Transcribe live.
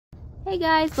Hey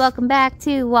guys, welcome back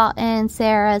to Walt and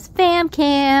Sarah's Fam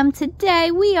Cam.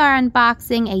 Today we are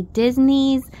unboxing a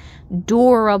Disney's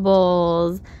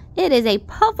Doorables. It is a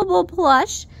puffable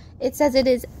plush. It says it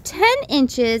is 10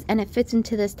 inches and it fits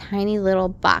into this tiny little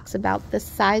box about the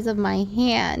size of my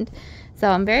hand. So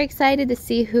I'm very excited to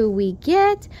see who we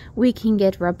get. We can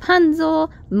get Rapunzel,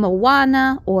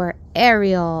 Moana, or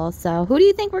Ariel. So who do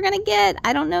you think we're gonna get?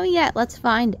 I don't know yet. Let's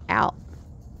find out.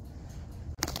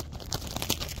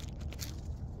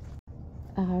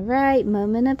 Alright,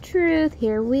 moment of truth.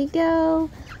 Here we go.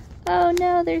 Oh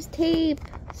no, there's tape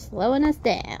slowing us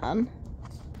down.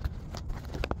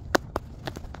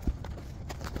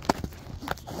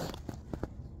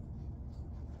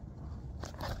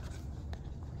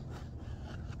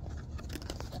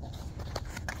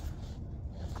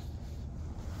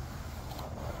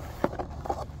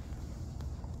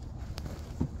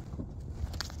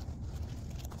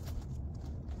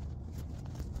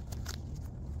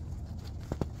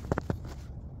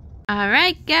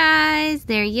 Alright guys,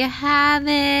 there you have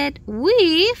it.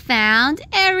 We found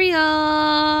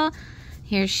Ariel.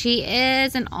 Here she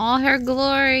is in all her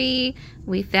glory.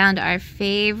 We found our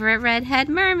favorite redhead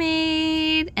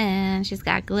mermaid, and she's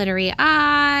got glittery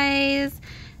eyes.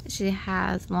 She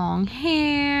has long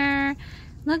hair.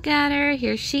 Look at her.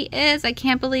 Here she is. I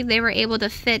can't believe they were able to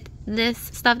fit this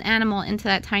stuffed animal into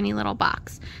that tiny little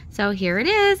box. So here it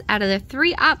is. Out of the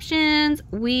 3 options,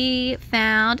 we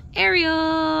found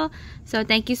Ariel. So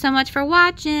thank you so much for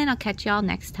watching. I'll catch y'all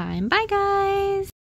next time. Bye, guys.